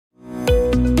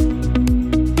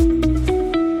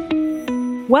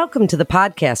Welcome to the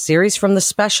podcast series from the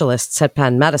specialists at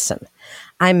Penn Medicine.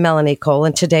 I'm Melanie Cole,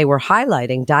 and today we're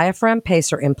highlighting diaphragm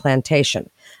pacer implantation.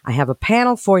 I have a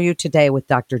panel for you today with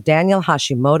Dr. Daniel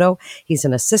Hashimoto. He's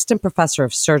an assistant professor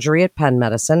of surgery at Penn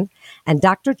Medicine, and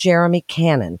Dr. Jeremy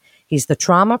Cannon. He's the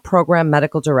trauma program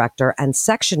medical director and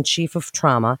section chief of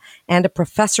trauma and a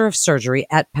professor of surgery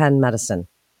at Penn Medicine.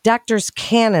 Doctors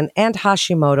Cannon and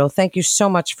Hashimoto, thank you so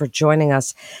much for joining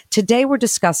us. Today we're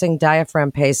discussing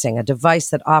diaphragm pacing, a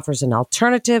device that offers an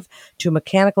alternative to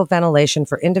mechanical ventilation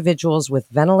for individuals with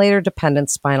ventilator-dependent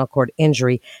spinal cord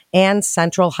injury and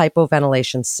central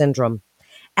hypoventilation syndrome.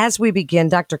 As we begin,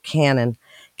 Dr. Cannon,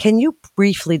 can you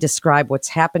briefly describe what's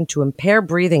happened to impair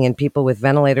breathing in people with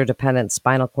ventilator-dependent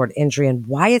spinal cord injury and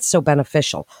why it's so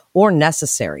beneficial or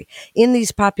necessary in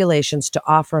these populations to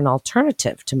offer an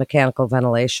alternative to mechanical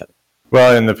ventilation?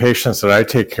 Well, in the patients that I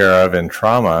take care of in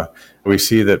trauma, we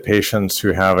see that patients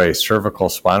who have a cervical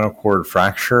spinal cord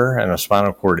fracture and a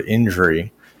spinal cord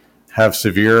injury have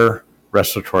severe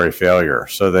respiratory failure.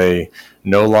 So they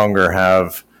no longer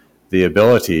have the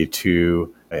ability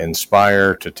to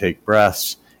inspire, to take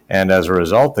breaths, and as a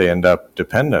result, they end up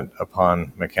dependent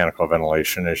upon mechanical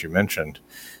ventilation, as you mentioned.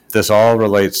 This all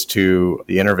relates to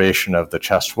the innervation of the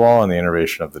chest wall and the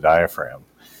innervation of the diaphragm.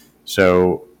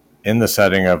 So in the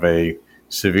setting of a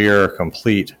severe,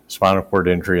 complete spinal cord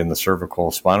injury in the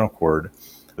cervical spinal cord,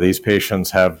 these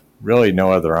patients have really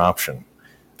no other option.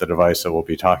 The device that we'll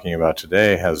be talking about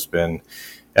today has been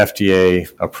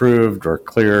FDA approved or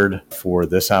cleared for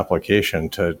this application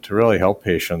to really help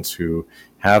patients who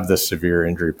have this severe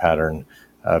injury pattern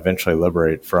eventually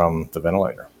liberate from the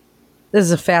ventilator. This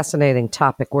is a fascinating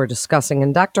topic we're discussing.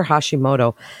 And Dr.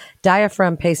 Hashimoto,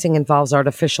 diaphragm pacing involves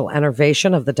artificial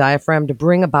innervation of the diaphragm to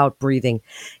bring about breathing.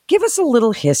 Give us a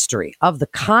little history of the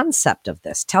concept of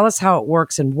this. Tell us how it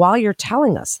works. And while you're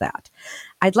telling us that,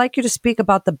 I'd like you to speak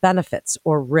about the benefits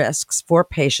or risks for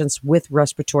patients with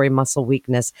respiratory muscle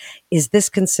weakness. Is this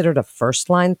considered a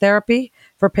first-line therapy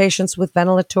for patients with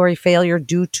ventilatory failure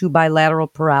due to bilateral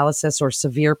paralysis or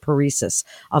severe paresis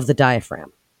of the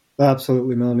diaphragm?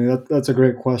 Absolutely, Melanie. That's a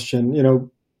great question. You know,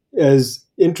 as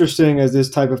interesting as this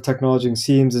type of technology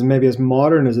seems, as maybe as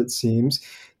modern as it seems,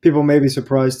 people may be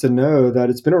surprised to know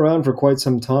that it's been around for quite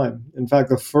some time. In fact,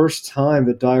 the first time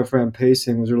that diaphragm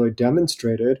pacing was really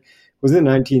demonstrated was in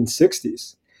the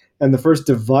 1960s. And the first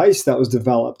device that was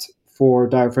developed for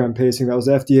diaphragm pacing that was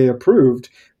FDA approved,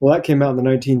 well, that came out in the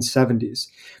 1970s.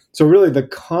 So really the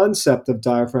concept of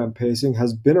diaphragm pacing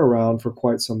has been around for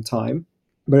quite some time.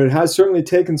 But it has certainly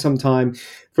taken some time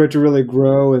for it to really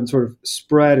grow and sort of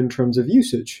spread in terms of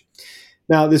usage.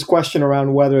 Now, this question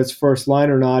around whether it's first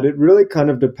line or not, it really kind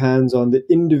of depends on the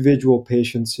individual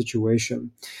patient's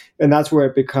situation. And that's where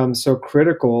it becomes so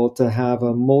critical to have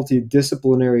a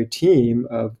multidisciplinary team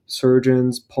of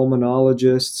surgeons,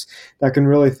 pulmonologists that can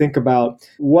really think about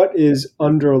what is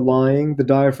underlying the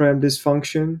diaphragm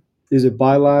dysfunction. Is it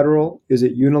bilateral? Is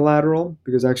it unilateral?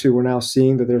 Because actually we're now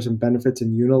seeing that there's some benefits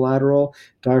in unilateral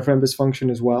diaphragm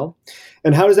dysfunction as well.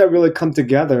 And how does that really come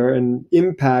together and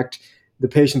impact the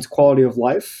patient's quality of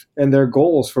life and their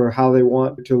goals for how they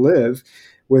want to live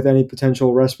with any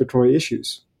potential respiratory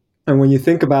issues? And when you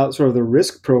think about sort of the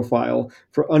risk profile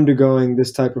for undergoing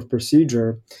this type of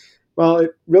procedure, well,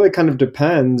 it really kind of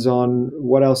depends on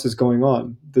what else is going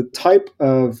on. The type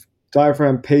of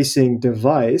diaphragm pacing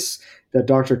device that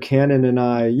Dr. Cannon and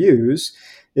I use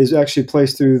is actually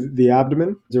placed through the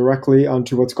abdomen directly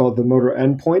onto what's called the motor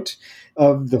endpoint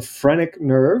of the phrenic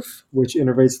nerve, which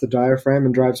innervates the diaphragm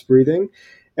and drives breathing.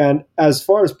 And as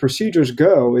far as procedures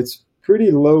go, it's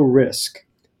pretty low risk.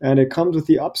 And it comes with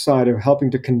the upside of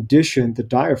helping to condition the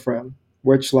diaphragm,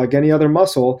 which, like any other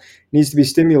muscle, needs to be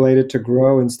stimulated to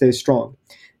grow and stay strong.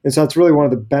 And so that's really one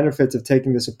of the benefits of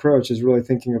taking this approach, is really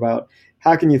thinking about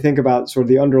how can you think about sort of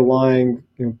the underlying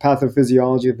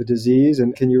pathophysiology of the disease,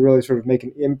 and can you really sort of make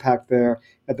an impact there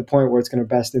at the point where it's going to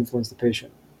best influence the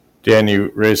patient? Dan,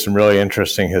 you raised some really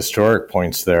interesting historic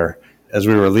points there. As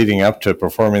we were leading up to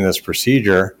performing this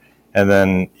procedure, and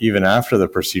then even after the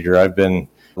procedure, I've been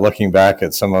looking back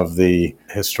at some of the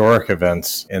historic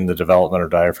events in the development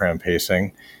of diaphragm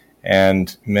pacing.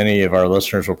 And many of our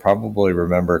listeners will probably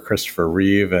remember Christopher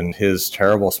Reeve and his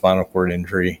terrible spinal cord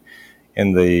injury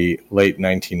in the late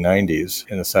 1990s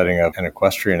in the setting of an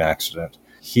equestrian accident.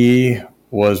 He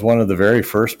was one of the very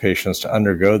first patients to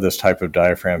undergo this type of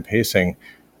diaphragm pacing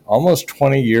almost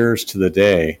 20 years to the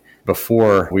day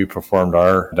before we performed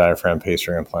our diaphragm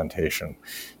pacer implantation.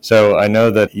 So I know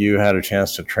that you had a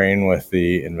chance to train with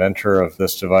the inventor of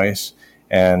this device,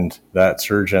 And that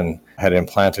surgeon had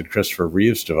implanted Christopher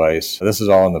Reeve's device. This is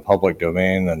all in the public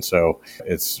domain, and so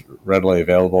it's readily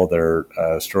available. There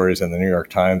are stories in the New York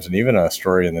Times and even a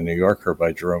story in the New Yorker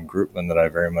by Jerome Groopman that I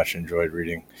very much enjoyed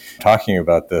reading, talking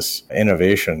about this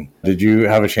innovation. Did you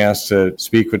have a chance to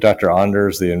speak with Dr.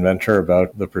 Anders, the inventor,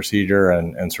 about the procedure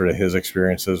and sort of his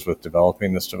experiences with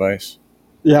developing this device?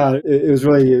 Yeah, it was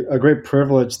really a great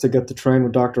privilege to get to train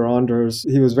with Dr. Anders.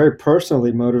 He was very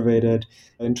personally motivated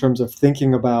in terms of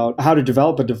thinking about how to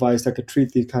develop a device that could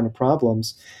treat these kind of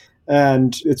problems.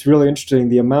 And it's really interesting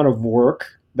the amount of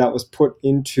work that was put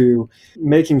into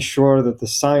making sure that the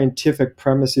scientific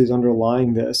premises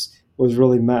underlying this was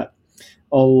really met.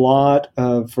 A lot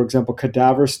of, for example,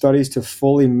 cadaver studies to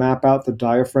fully map out the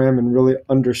diaphragm and really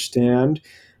understand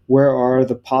where are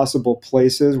the possible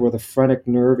places where the phrenic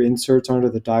nerve inserts onto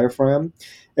the diaphragm.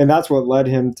 And that's what led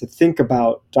him to think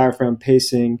about diaphragm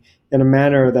pacing in a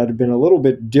manner that had been a little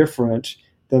bit different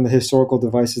than the historical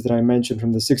devices that I mentioned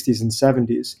from the 60s and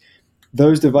 70s.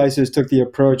 Those devices took the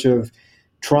approach of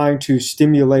trying to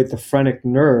stimulate the phrenic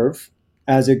nerve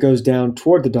as it goes down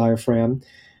toward the diaphragm,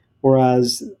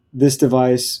 whereas this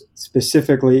device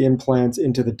specifically implants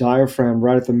into the diaphragm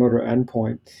right at the motor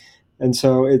endpoint. And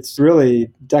so it's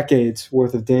really decades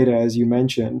worth of data, as you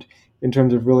mentioned, in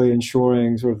terms of really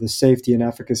ensuring sort of the safety and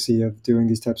efficacy of doing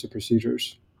these types of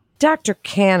procedures. Dr.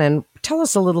 Cannon, tell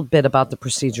us a little bit about the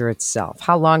procedure itself.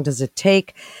 How long does it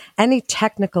take? Any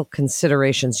technical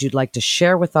considerations you'd like to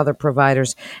share with other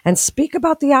providers, and speak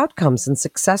about the outcomes and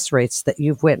success rates that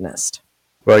you've witnessed.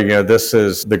 Well, this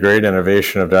is the great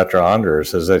innovation of Dr.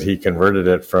 Anders, is that he converted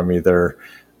it from either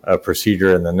a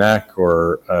procedure in the neck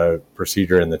or a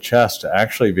procedure in the chest to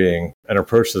actually being an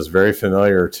approach that's very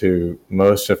familiar to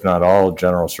most, if not all,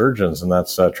 general surgeons, and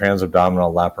that's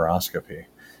transabdominal laparoscopy.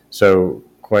 So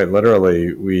quite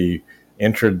literally, we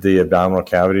entered the abdominal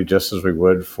cavity just as we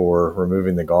would for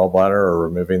removing the gallbladder or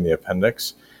removing the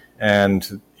appendix.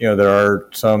 And, there are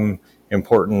some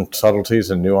important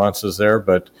subtleties and nuances there,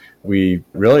 but we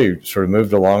really sort of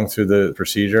moved along through the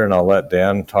procedure, and I'll let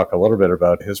Dan talk a little bit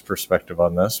about his perspective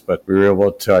on this, but we were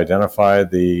able to identify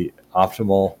the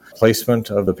optimal placement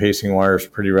of the pacing wires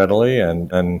pretty readily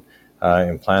and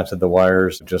implanted the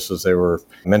wires just as they were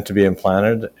meant to be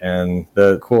implanted. And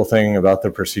the cool thing about the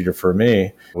procedure for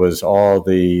me was all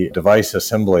the device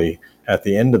assembly at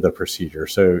the end of the procedure.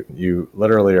 So you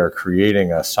literally are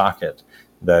creating a socket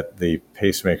that the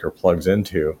pacemaker plugs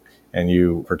into, and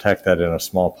you protect that in a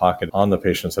small pocket on the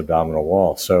patient's abdominal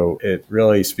wall. So it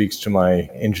really speaks to my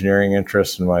engineering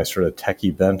interest and my sort of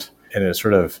techie bent, and it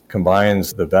sort of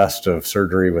combines the best of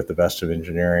surgery with the best of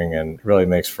engineering and really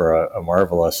makes for a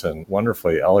marvelous and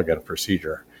wonderfully elegant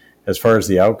procedure. As far as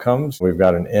the outcomes, we've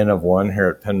got an N of 1 here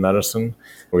at Penn Medicine.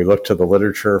 We looked to the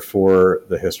literature for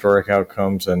the historic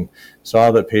outcomes and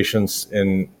saw that patients,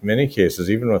 in many cases,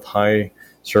 even with high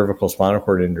cervical spinal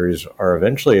cord injuries, are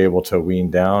eventually able to wean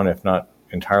down, if not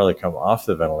entirely come off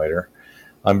the ventilator.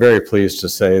 I'm very pleased to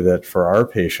say that for our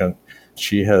patient,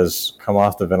 she has come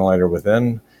off the ventilator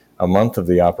within a month of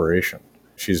the operation.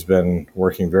 She's been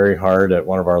working very hard at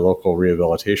one of our local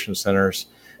rehabilitation centers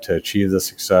to achieve the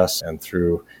success, and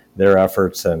through their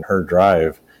efforts and her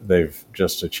drive, they've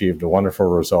just achieved a wonderful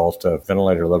result of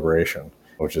ventilator liberation,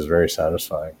 which is very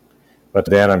satisfying. But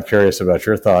Dan, I'm curious about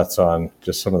your thoughts on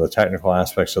just some of the technical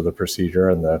aspects of the procedure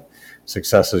and the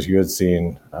successes you had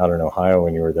seen out in Ohio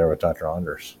when you were there with Dr.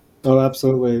 Anders. Oh,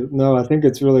 absolutely. No, I think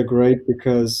it's really great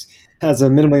because as a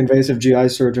minimally invasive GI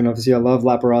surgeon, obviously I love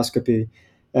laparoscopy.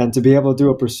 And to be able to do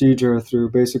a procedure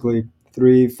through basically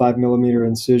 3 5 millimeter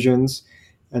incisions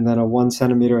and then a 1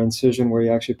 centimeter incision where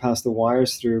you actually pass the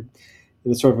wires through,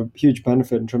 it's sort of a huge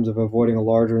benefit in terms of avoiding a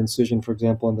larger incision, for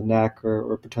example, in the neck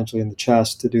or potentially in the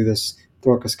chest, to do this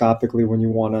thoracoscopically when you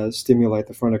want to stimulate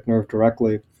the phrenic nerve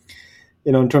directly.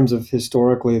 In terms of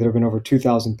historically, there have been over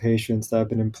 2,000 patients that have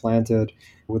been implanted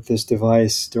with this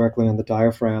device directly on the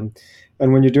diaphragm.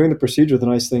 And when you're doing the procedure, the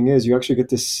nice thing is you actually get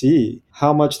to see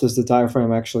how much does the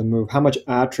diaphragm actually move, how much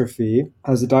atrophy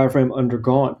has the diaphragm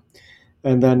undergone.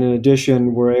 And then in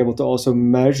addition, we're able to also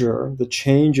measure the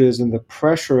changes in the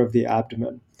pressure of the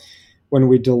abdomen when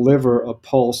we deliver a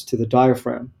pulse to the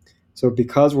diaphragm. So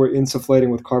because we're insufflating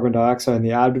with carbon dioxide in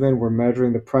the abdomen, we're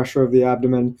measuring the pressure of the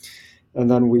abdomen. And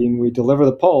then when we deliver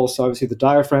the pulse, obviously the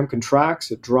diaphragm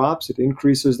contracts, it drops, it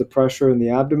increases the pressure in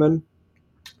the abdomen.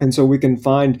 And so we can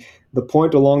find the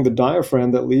point along the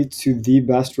diaphragm that leads to the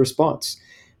best response.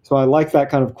 So I like that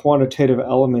kind of quantitative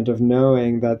element of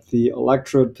knowing that the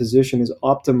electrode position is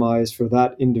optimized for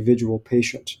that individual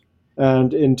patient.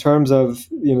 And in terms of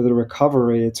the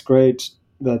recovery, it's great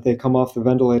that they come off the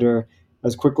ventilator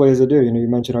as quickly as they do. You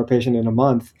mentioned our patient in a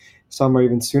month. Some are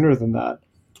even sooner than that.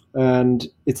 And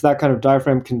it's that kind of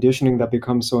diaphragm conditioning that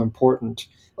becomes so important.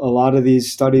 A lot of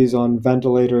these studies on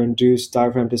ventilator-induced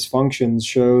diaphragm dysfunctions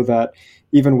show that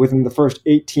even within the first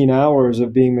 18 hours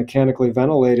of being mechanically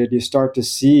ventilated, you start to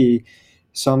see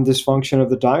some dysfunction of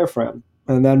the diaphragm.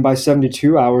 And then by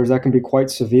 72 hours, that can be quite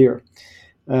severe.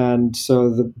 And so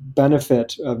the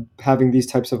benefit of having these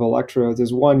types of electrodes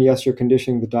is one, yes, you're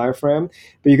conditioning the diaphragm,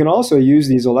 but you can also use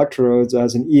these electrodes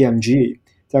as an EMG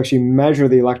to actually measure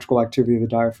the electrical activity of the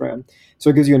diaphragm. So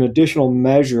it gives you an additional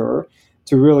measure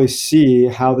to really see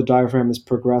how the diaphragm is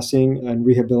progressing and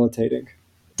rehabilitating.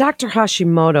 Dr.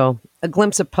 Hashimoto, a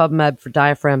glimpse of PubMed for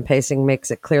diaphragm pacing makes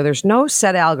it clear there's no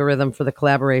set algorithm for the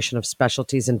collaboration of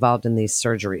specialties involved in these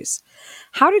surgeries.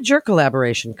 How did your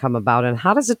collaboration come about, and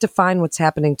how does it define what's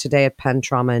happening today at Penn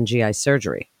Trauma and GI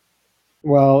Surgery?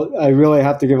 Well, I really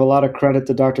have to give a lot of credit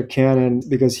to Dr. Cannon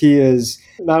because he is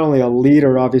not only a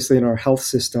leader, obviously, in our health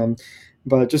system,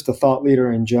 but just a thought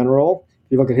leader in general.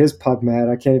 If you look at his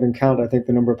PubMed, I can't even count, I think,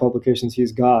 the number of publications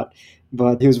he's got.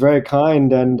 But he was very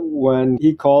kind. And when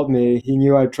he called me, he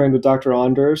knew I trained with Dr.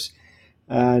 Anders.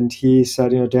 And he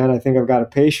said, Dan, I think I've got a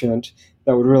patient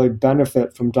that would really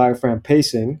benefit from diaphragm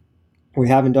pacing. We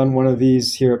haven't done one of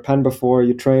these here at Penn before.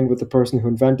 You trained with the person who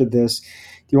invented this.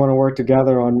 Do you want to work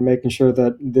together on making sure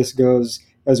that this goes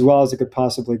as well as it could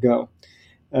possibly go?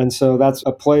 And so that's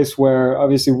a place where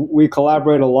obviously we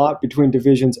collaborate a lot between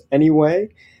divisions anyway,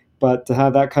 but to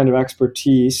have that kind of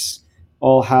expertise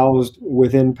all housed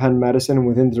within Penn Medicine and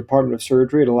within the Department of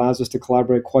Surgery, it allows us to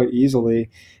collaborate quite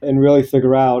easily and really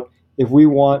figure out if we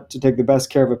want to take the best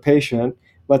care of a patient,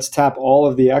 let's tap all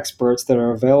of the experts that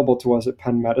are available to us at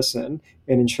Penn Medicine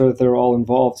and ensure that they're all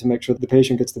involved to make sure that the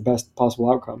patient gets the best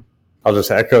possible outcome. I'll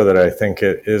just echo that I think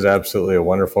it is absolutely a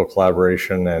wonderful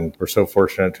collaboration, and we're so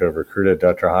fortunate to have recruited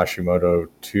Dr. Hashimoto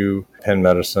to Penn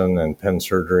Medicine and Penn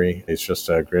Surgery. He's just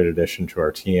a great addition to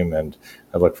our team, and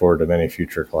I look forward to many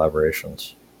future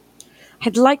collaborations.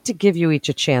 I'd like to give you each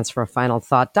a chance for a final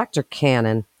thought. Dr.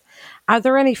 Cannon, are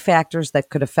there any factors that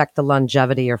could affect the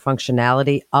longevity or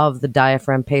functionality of the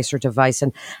diaphragm pacer device,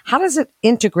 and how does it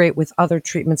integrate with other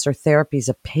treatments or therapies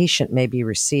a patient may be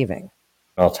receiving?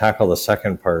 I'll tackle the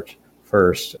second part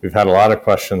first. We've had a lot of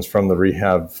questions from the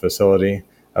rehab facility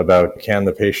about can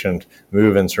the patient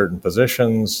move in certain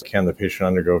positions? Can the patient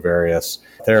undergo various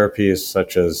therapies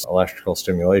such as electrical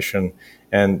stimulation?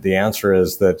 And the answer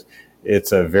is that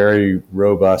it's a very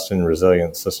robust and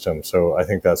resilient system. So I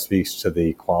think that speaks to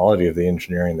the quality of the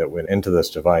engineering that went into this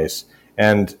device.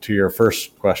 And to your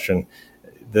first question,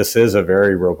 this is a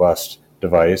very robust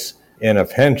device. In a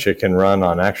pinch, it can run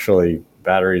on actually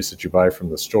batteries that you buy from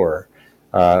the store.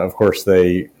 Of course,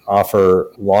 they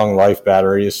offer long life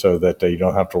batteries so that you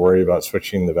don't have to worry about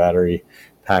switching the battery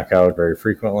pack out very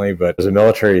frequently. But as a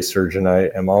military surgeon, I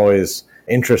am always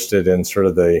interested in sort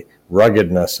of the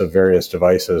ruggedness of various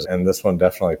devices, and this one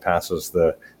definitely passes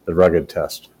the rugged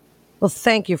test. Well,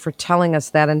 thank you for telling us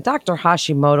that. And Dr.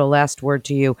 Hashimoto, last word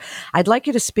to you. I'd like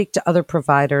you to speak to other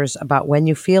providers about when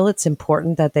you feel it's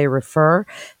important that they refer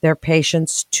their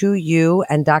patients to you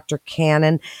and Dr.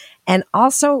 Cannon, and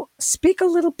also speak a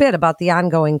little bit about the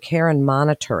ongoing care and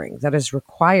monitoring that is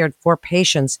required for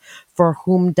patients for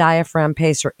whom diaphragm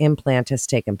pacer implant has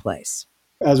taken place.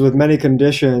 As with many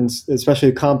conditions,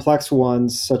 especially complex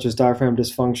ones such as diaphragm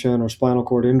dysfunction or spinal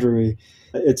cord injury,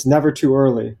 it's never too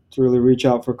early to really reach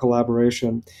out for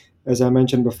collaboration. As I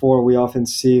mentioned before, we often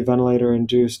see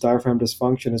ventilator-induced diaphragm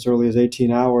dysfunction as early as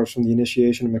 18 hours from the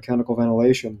initiation of mechanical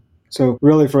ventilation. So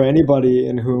really for anybody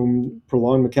in whom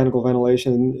prolonged mechanical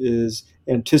ventilation is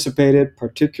anticipated,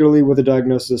 particularly with a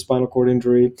diagnosis of spinal cord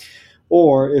injury,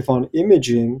 or if on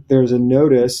imaging there's a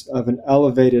notice of an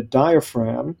elevated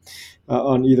diaphragm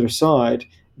on either side,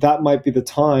 that might be the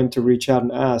time to reach out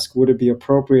and ask, would it be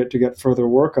appropriate to get further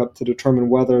workup to determine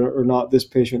whether or not this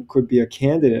patient could be a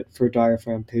candidate for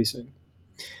diaphragm pacing?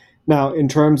 Now, in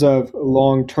terms of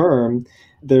long term,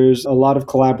 there's a lot of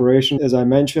collaboration, as I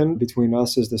mentioned, between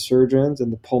us as the surgeons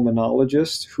and the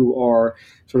pulmonologists who are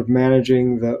sort of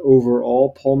managing the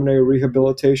overall pulmonary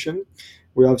rehabilitation.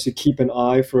 We obviously keep an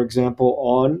eye, for example,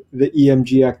 on the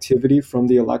EMG activity from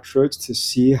the electrodes to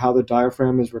see how the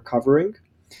diaphragm is recovering.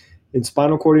 In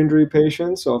spinal cord injury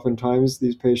patients, oftentimes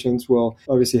these patients will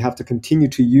obviously have to continue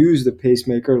to use the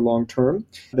pacemaker long term.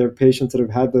 There are patients that have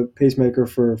had the pacemaker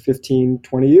for 15,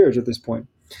 20 years at this point.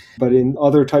 But in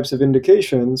other types of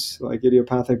indications, like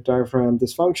idiopathic diaphragm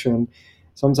dysfunction,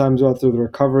 sometimes after the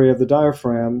recovery of the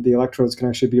diaphragm, the electrodes can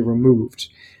actually be removed.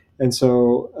 And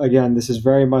so, again, this is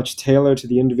very much tailored to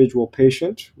the individual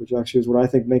patient, which actually is what I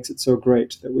think makes it so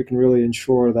great, that we can really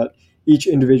ensure that each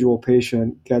individual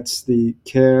patient gets the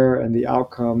care and the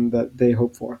outcome that they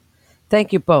hope for.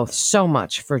 Thank you both so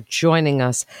much for joining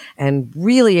us and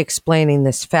really explaining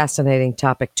this fascinating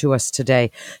topic to us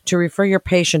today. To refer your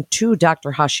patient to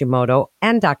Dr. Hashimoto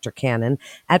and Dr. Cannon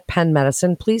at Penn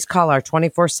Medicine, please call our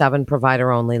 24/7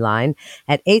 provider-only line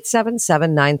at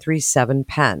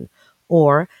 877-937-PENN.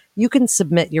 Or you can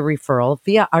submit your referral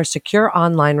via our secure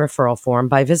online referral form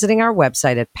by visiting our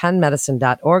website at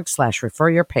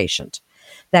pennmedicine.org/refer-your-patient.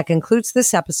 That concludes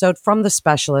this episode from the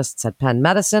specialists at Penn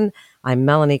Medicine. I'm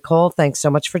Melanie Cole. Thanks so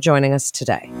much for joining us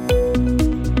today.